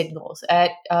warning signals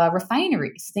at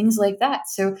refineries, things like that.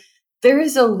 So there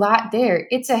is a lot there.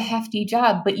 It's a hefty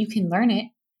job, but you can learn it.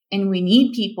 And we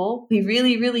need people. We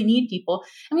really, really need people.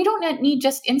 And we don't need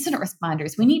just incident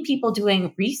responders. We need people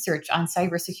doing research on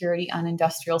cybersecurity, on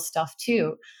industrial stuff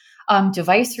too.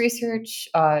 Device research,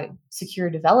 secure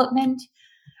development,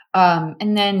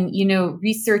 and then,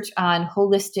 research on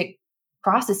holistic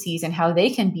processes and how they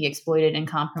can be exploited and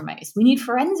compromised. We need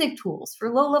forensic tools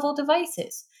for low-level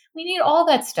devices. We need all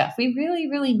that stuff. We really,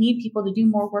 really need people to do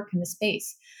more work in the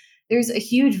space. There's a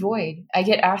huge void. I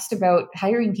get asked about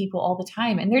hiring people all the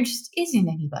time, and there just isn't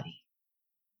anybody.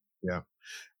 Yeah.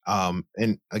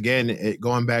 And again,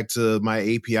 going back to my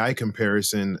API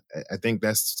comparison, I think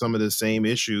that's some of the same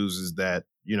issues is that,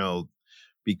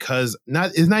 because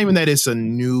it's not even that it's a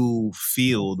new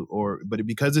field but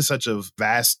because it's such a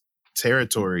vast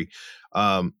territory,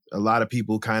 a lot of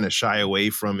people kind of shy away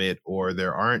from it, or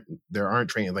there aren't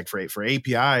training like for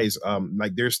APIs.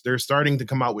 Like they're starting to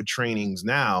come out with trainings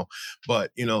now,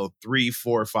 but 3,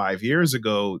 4, 5 years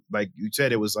ago, like you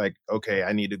said, it was like, okay,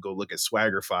 I need to go look at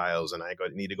Swagger files and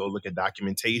need to go look at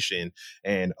documentation,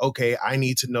 and okay, I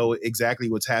need to know exactly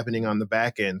what's happening on the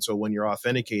back end. So when you're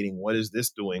authenticating, what is this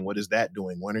doing? What is that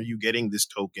doing? When are you getting this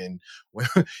token?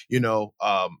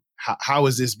 How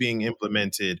is this being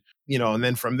implemented? And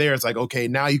then from there, it's like, okay,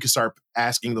 now you can start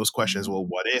asking those questions. Well,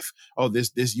 what if,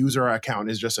 this user account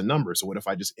is just a number? So what if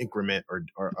I just increment or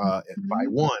by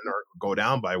one or go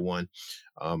down by one?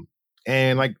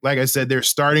 And like I said, they're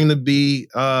starting to be,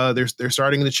 they're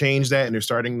starting to change that, and they're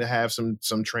starting to have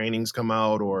some trainings come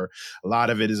out, or a lot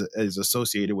of it is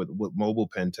associated with mobile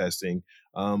pen testing.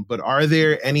 But are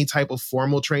there any type of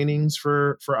formal trainings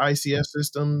for ICS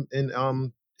system and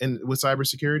with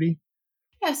cybersecurity?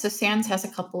 Yeah, so SANS has a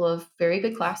couple of very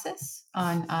good classes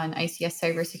on ICS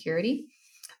cybersecurity.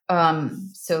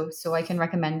 So I can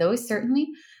recommend those certainly.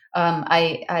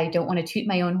 I don't want to toot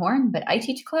my own horn, but I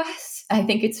teach a class. I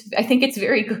think it's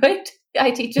very good.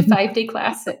 I teach a 5-day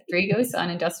class at Dragos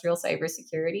on industrial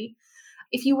cybersecurity.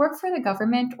 If you work for the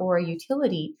government or a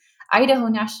utility, Idaho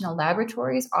National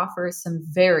Laboratories offers some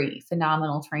very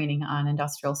phenomenal training on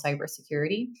industrial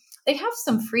cybersecurity. They have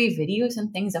some free videos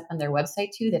and things up on their website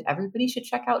too that everybody should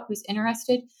check out who's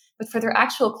interested. But for their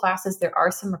actual classes, there are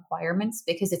some requirements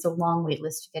because it's a long wait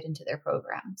list to get into their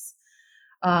programs.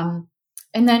 And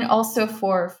then also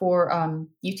for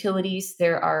utilities,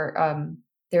 there are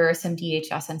some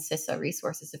DHS and CISA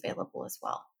resources available as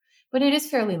well. But it is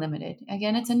fairly limited.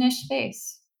 Again, it's a niche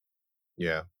space.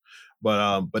 Yeah.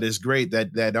 But it's great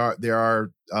that there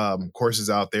are courses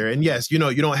out there, and yes, you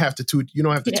don't have to toot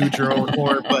your own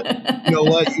horn, but you know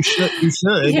what, you should,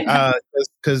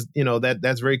 because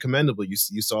that's very commendable.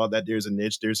 You saw that there's a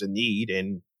niche, there's a need,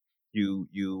 and you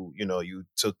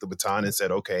took the baton and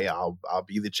said, okay, I'll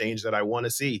be the change that I want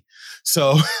to see.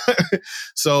 So,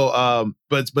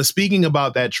 but speaking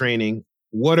about that training,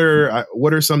 what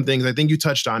are some things, I think you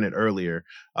touched on it earlier,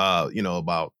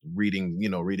 about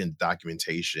reading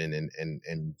documentation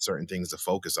and certain things to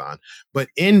focus on. But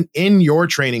in your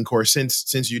training course,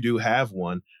 since you do have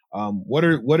one, what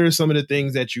are some of the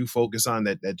things that you focus on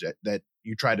that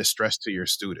you try to stress to your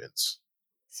students?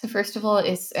 So first of all,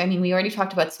 we already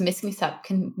talked about some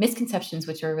misconceptions,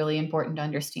 which are really important to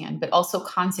understand, but also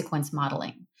consequence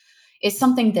modeling is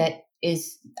something that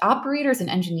operators and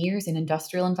engineers in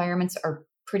industrial environments are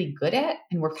pretty good at,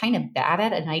 and we're kind of bad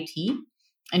at in IT,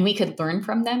 and we could learn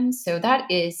from them. So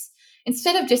that is,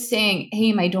 instead of just saying,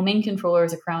 hey, my domain controller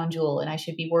is a crown jewel and I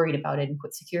should be worried about it and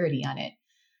put security on it,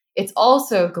 It's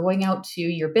also going out to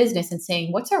your business and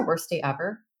saying, what's our worst day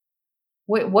ever?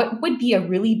 What would be a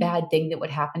really bad thing that would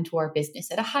happen to our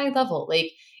business at a high level?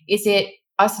 Like, is it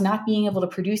us not being able to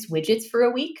produce widgets for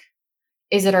a week?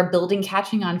 Is it our building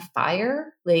catching on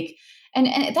fire? Like, and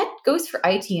that goes for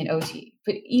IT and OT.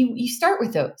 But you start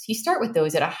with those. You start with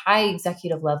those at a high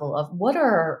executive level of what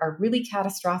are our really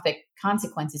catastrophic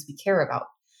consequences we care about.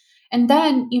 And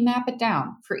then you map it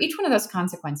down. For each one of those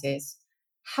consequences,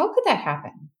 how could that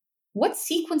happen? What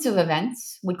sequence of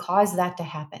events would cause that to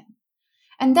happen?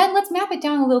 And then let's map it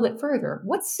down a little bit further.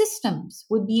 What systems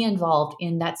would be involved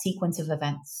in that sequence of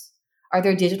events? Are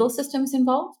there digital systems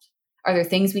involved? Are there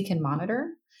things we can monitor?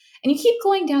 And you keep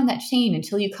going down that chain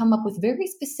until you come up with very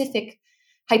specific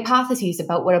hypotheses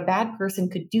about what a bad person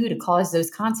could do to cause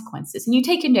those consequences. And you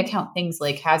take into account things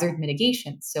like hazard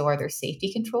mitigation. So are there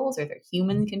safety controls? Are there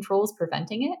human controls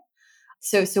preventing it?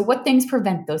 So what things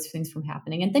prevent those things from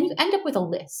happening? And then you end up with a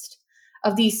list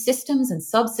of these systems and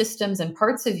subsystems and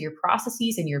parts of your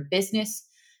processes and your business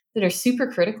that are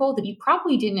super critical that you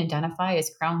probably didn't identify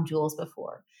as crown jewels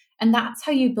before. And that's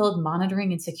how you build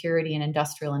monitoring and security in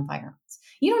industrial environments.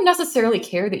 You don't necessarily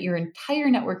care that your entire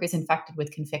network is infected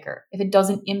with Conficker if it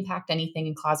doesn't impact anything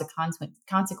and cause a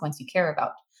consequence you care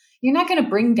about. You're not going to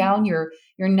bring down your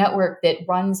network that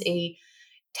runs a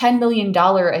 $10 million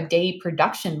a day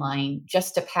production line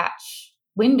just to patch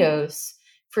Windows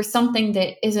for something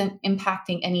that isn't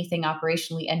impacting anything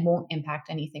operationally and won't impact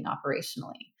anything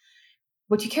operationally.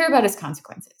 What you care about is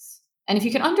consequences. And if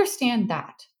you can understand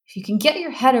that, if you can get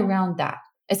your head around that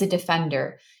as a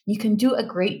defender, you can do a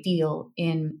great deal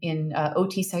in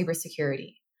OT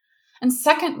cybersecurity. And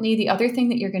secondly, the other thing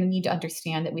that you're going to need to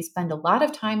understand that we spend a lot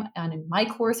of time on in my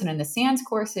course and in the SANS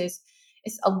courses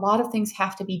is a lot of things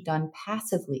have to be done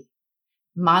passively.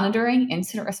 Monitoring,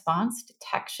 incident response,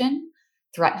 detection,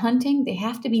 threat hunting, they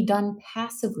have to be done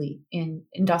passively in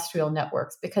industrial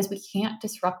networks because we can't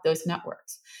disrupt those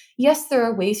networks. Yes, there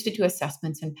are ways to do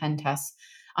assessments and pen tests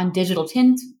on digital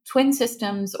twin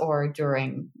systems or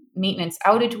during maintenance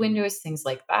outage windows, things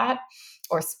like that,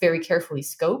 or very carefully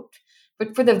scoped.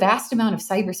 But for the vast amount of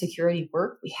cybersecurity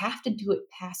work, we have to do it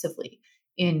passively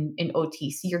in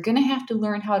OT. So you're going to have to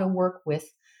learn how to work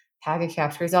with packet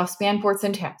captures off span ports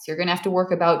and taps. You're going to have to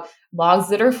work about logs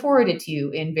that are forwarded to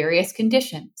you in various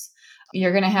conditions.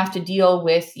 You're going to have to deal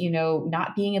with,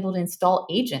 not being able to install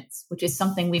agents, which is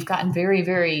something we've gotten very,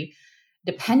 very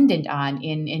dependent on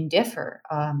in Differ.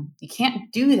 You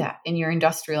can't do that in your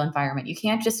industrial environment. You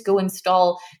can't just go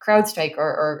install CrowdStrike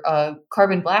or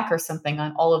Carbon Black or something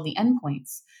on all of the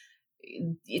endpoints.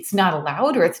 It's not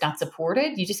allowed or it's not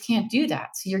supported. You just can't do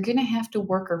that. So you're going to have to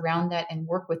work around that and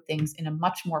work with things in a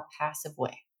much more passive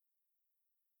way.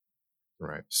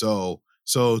 Right. So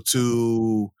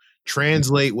to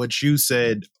translate what you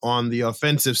said on the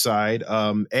offensive side,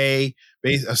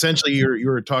 essentially you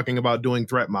were talking about doing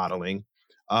threat modeling,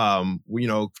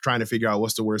 trying to figure out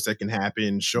what's the worst that can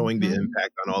happen, showing the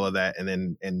impact on all of that, and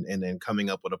then coming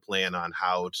up with a plan on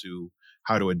how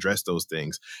to address those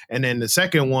things. And then the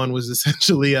second one was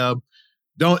essentially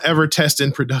don't ever test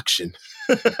in production.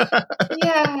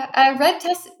 Yeah,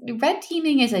 red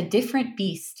teaming is a different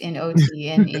beast in OT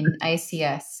and in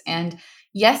ICS. And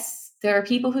yes, there are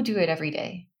people who do it every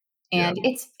day. And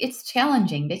it's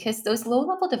challenging because those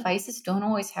low-level devices don't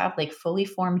always have like fully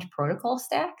formed protocol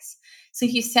stacks. So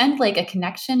if you send like a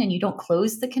connection and you don't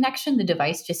close the connection, the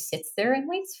device just sits there and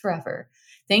waits forever.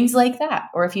 Things like that.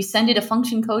 Or if you send it a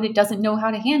function code it doesn't know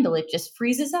how to handle, it just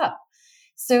freezes up.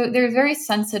 So they're very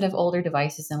sensitive older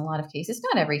devices in a lot of cases.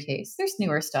 Not every case. There's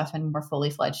newer stuff and more fully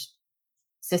fledged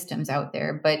systems out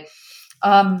there. But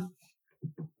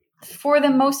for the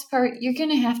most part, you're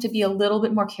going to have to be a little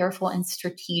bit more careful and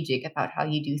strategic about how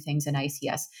you do things in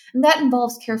ICS. And that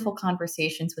involves careful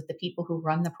conversations with the people who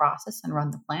run the process and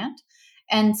run the plant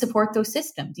and support those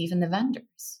systems, even the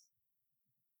vendors.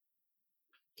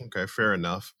 Okay, fair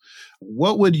enough.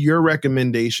 What would your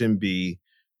recommendation be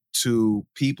to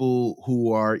people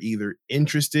who are either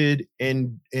interested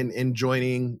in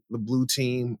joining the Blue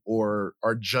Team or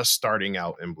are just starting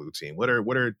out in Blue Team? What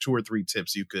are 2 or 3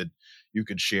 tips you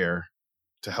could share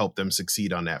to help them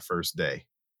succeed on that first day?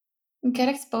 Get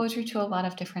exposure to a lot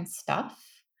of different stuff,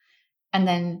 and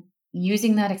then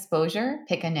using that exposure,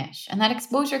 pick a niche. And that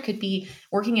exposure could be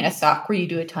working in a SOC where you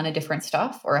do a ton of different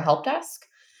stuff, or a help desk,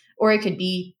 or it could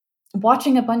be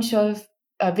watching a bunch of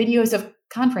videos of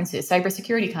conferences,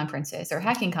 cybersecurity conferences or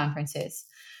hacking conferences,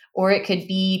 or it could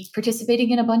be participating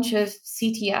in a bunch of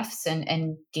CTFs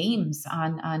and games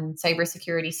on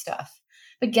cybersecurity stuff.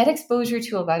 But get exposure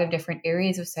to a lot of different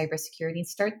areas of cybersecurity and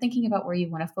start thinking about where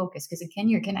you want to focus. Because again,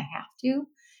 you're going to have to.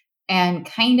 And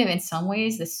kind of in some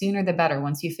ways, the sooner the better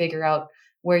once you figure out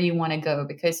where you want to go,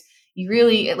 because you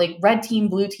really like red team,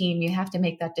 blue team, you have to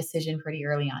make that decision pretty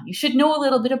early on. You should know a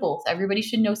little bit of both. Everybody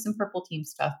should know some purple team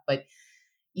stuff, but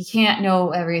you can't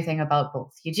know everything about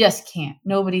both. You just can't.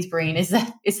 Nobody's brain is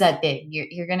that big.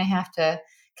 You're going to have to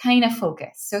kind of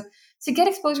focus. So get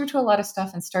exposure to a lot of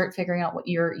stuff and start figuring out what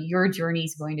your journey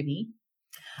is going to be.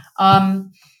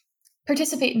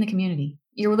 Participate in the community.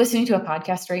 You're listening to a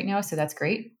podcast right now, so that's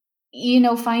great.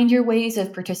 Find your ways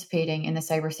of participating in the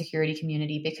cybersecurity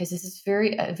community, because this is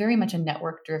very much a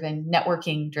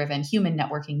networking driven, human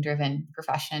networking driven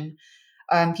profession.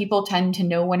 People tend to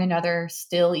know one another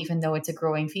still, even though it's a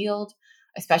growing field,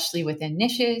 especially within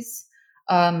niches.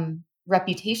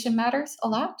 Reputation matters a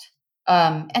lot.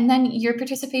 And then your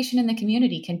participation in the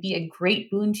community can be a great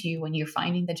boon to you when you're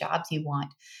finding the jobs you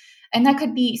want. And that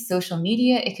could be social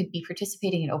media. It could be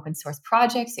participating in open source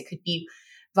projects. It could be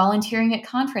volunteering at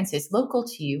conferences local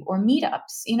to you or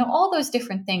meetups. All those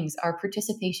different things are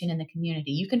participation in the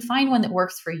community. You can find one that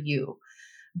works for you,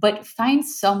 but find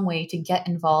some way to get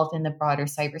involved in the broader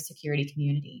cybersecurity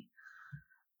community.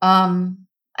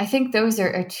 I think those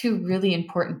are two really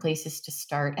important places to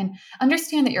start, and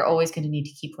understand that you're always going to need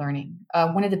to keep learning.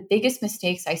 One of the biggest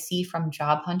mistakes I see from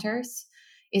job hunters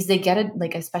is they get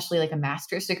especially a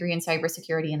master's degree in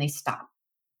cybersecurity, and they stop.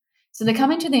 So they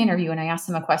come into the interview and I ask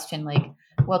them a question like,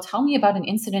 well, tell me about an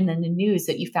incident in the news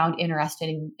that you found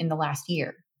interesting in the last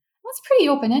year. That's pretty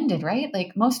open-ended, right?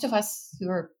 Like most of us who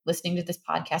are listening to this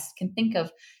podcast can think of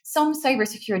some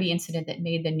cybersecurity incident that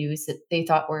made the news that they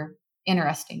thought were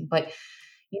interesting. But,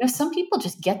 some people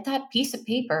just get that piece of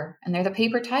paper and they're the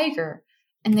paper tiger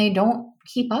and they don't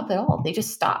keep up at all. They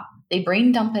just stop. They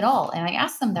brain dump it all. And I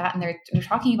asked them that and they're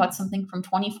talking about something from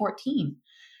 2014.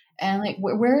 And like,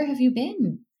 where have you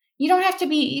been? You don't have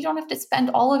to spend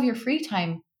all of your free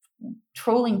time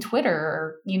trolling Twitter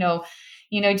or,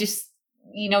 just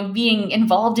being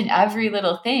involved in every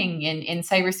little thing in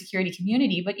cybersecurity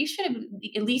community, but you should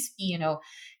at least be,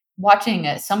 watching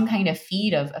some kind of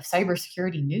feed of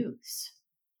cybersecurity news.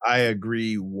 I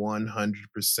agree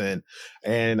 100%.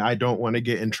 And I don't want to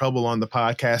get in trouble on the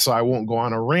podcast, so I won't go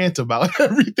on a rant about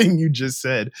everything you just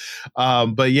said.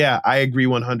 But yeah, I agree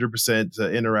 100%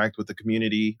 to interact with the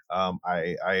community.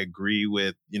 I agree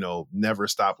with, never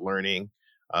stop learning.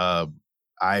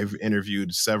 I've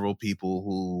interviewed several people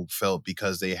who felt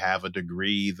because they have a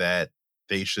degree that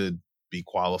they should be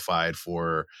qualified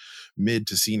for mid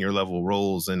to senior level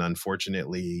roles. And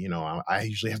unfortunately, I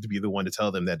usually have to be the one to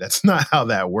tell them that that's not how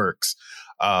that works.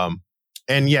 And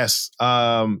yes,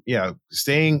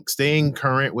 staying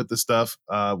current with the stuff,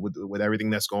 with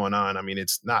everything that's going on. I mean,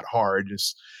 it's not hard.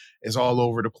 It's all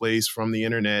over the place, from the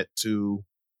internet to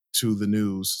the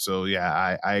news. So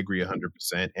yeah, I agree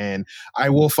 100%. And I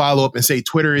will follow up and say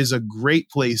Twitter is a great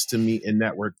place to meet and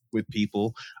network with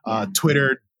people. Yeah.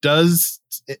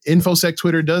 InfoSec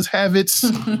Twitter does have its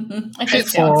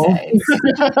pitfall.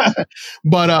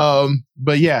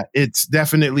 But yeah, it's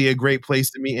definitely a great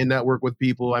place to meet and network with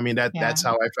people. I mean, that's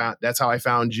how I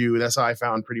found you. That's how I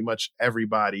found pretty much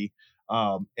everybody.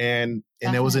 And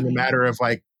it was in a matter of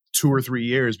like 2 or 3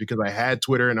 years, because I had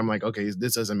Twitter and I'm like, okay,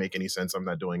 this doesn't make any sense. I'm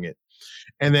not doing it.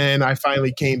 And then I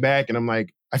finally came back and I'm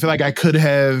like, I feel like I could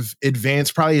have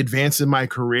advanced in my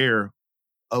career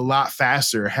a lot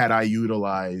faster had I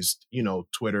utilized,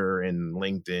 Twitter and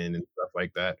LinkedIn and stuff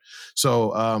like that.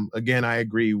 So again, I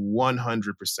agree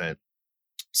 100%.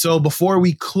 So before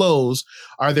we close,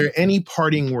 are there any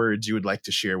parting words you would like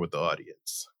to share with the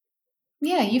audience?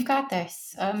 Yeah, you've got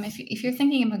this. If you're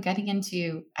thinking about getting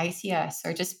into ICS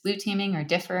or just blue teaming or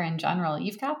differ in general,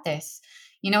 you've got this.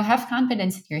 Have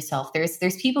confidence in yourself. There's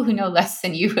people who know less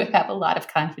than you who have a lot of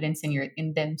confidence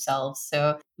in themselves.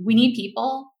 So we need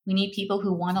people. We need people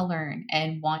who want to learn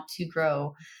and want to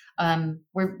grow.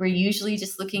 We're usually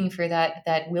just looking for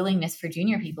that willingness for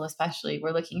junior people, especially. We're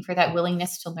looking for that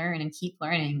willingness to learn and keep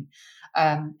learning.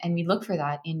 And we look for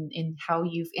that in how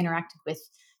you've interacted with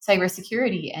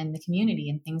cybersecurity and the community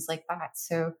and things like that.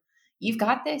 So you've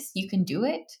got this. You can do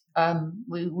it.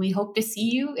 We hope to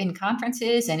see you in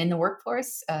conferences and in the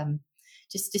workforce.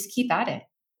 Just keep at it.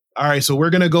 All right. So we're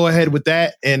going to go ahead with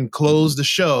that and close the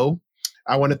show.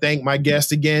 I want to thank my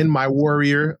guest again, my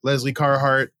warrior, Leslie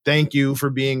Carhart. Thank you for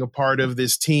being a part of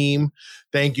this team.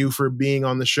 Thank you for being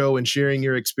on the show and sharing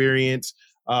your experience.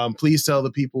 Please tell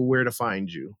the people where to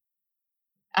find you.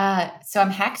 So I'm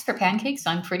Hacks for Pancakes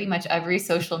on pretty much every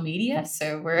social media.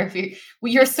 So wherever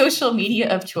your social media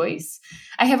of choice.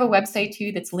 I have a website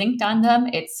too that's linked on them.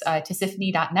 It's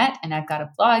tosiphony.net, and I've got a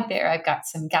blog there. I've got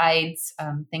some guides,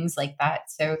 things like that.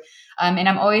 So, and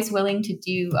I'm always willing to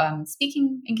do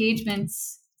speaking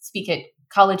engagements, speak at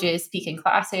colleges, speak in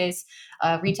classes,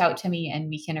 reach out to me and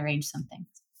we can arrange something.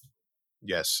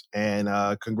 Yes. And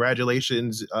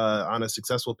congratulations on a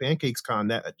successful Pancakes Con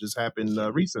that just happened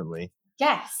recently.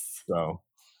 Yes. So,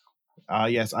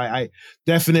 yes, I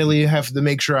definitely have to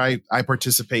make sure I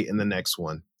participate in the next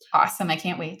one. Awesome. I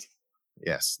can't wait.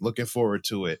 Yes, looking forward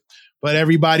to it. But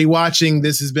everybody watching,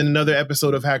 this has been another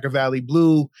episode of Hacker Valley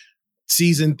Blue,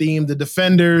 season theme, The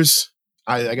Defenders.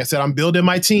 Like I said, I'm building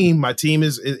my team. My team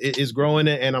is growing,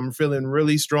 and I'm feeling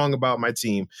really strong about my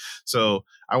team. So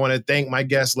I want to thank my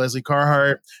guest, Leslie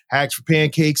Carhart, Hacks for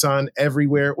Pancakes on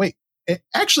everywhere. Wait,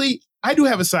 actually, I do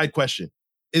have a side question.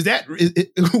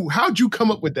 How'd you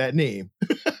come up with that name?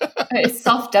 It's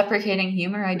self-deprecating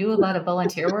humor. I do a lot of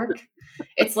volunteer work.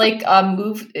 It's like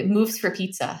moves for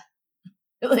pizza.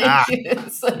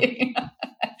 It's like,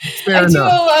 I do a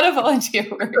lot of volunteer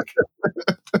work.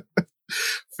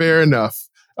 Fair enough.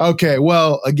 Okay.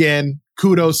 Well, again,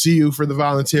 kudos to you for the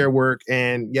volunteer work.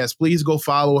 And yes, please go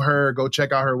follow her. Go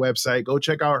check out her website. Go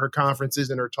check out her conferences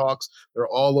and her talks. They're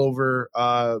all over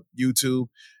YouTube.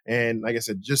 And like I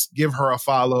said, just give her a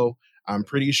follow. I'm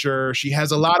pretty sure she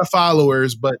has a lot of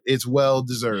followers, but it's well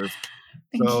deserved.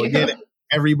 So again,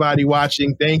 everybody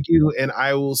watching, thank you. And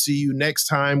I will see you next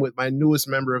time with my newest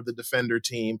member of the Defender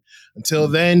team. Until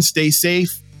then, stay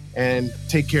safe and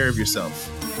take care of yourself.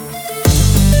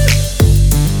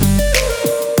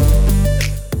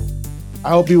 I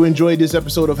hope you enjoyed this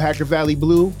episode of Hacker Valley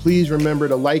Blue. Please remember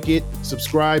to like it,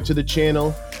 subscribe to the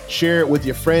channel, share it with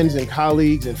your friends and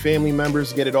colleagues and family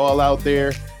members, get it all out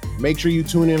there. Make sure you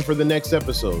tune in for the next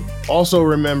episode. Also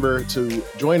remember to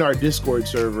join our Discord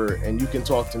server and you can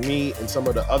talk to me and some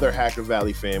of the other Hacker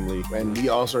Valley family. And we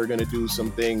also are going to do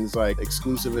some things like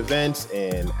exclusive events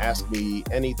and Ask Me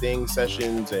Anything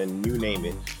sessions and you name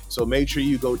it. So make sure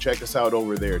you go check us out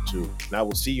over there too. And I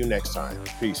will see you next time.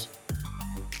 Peace.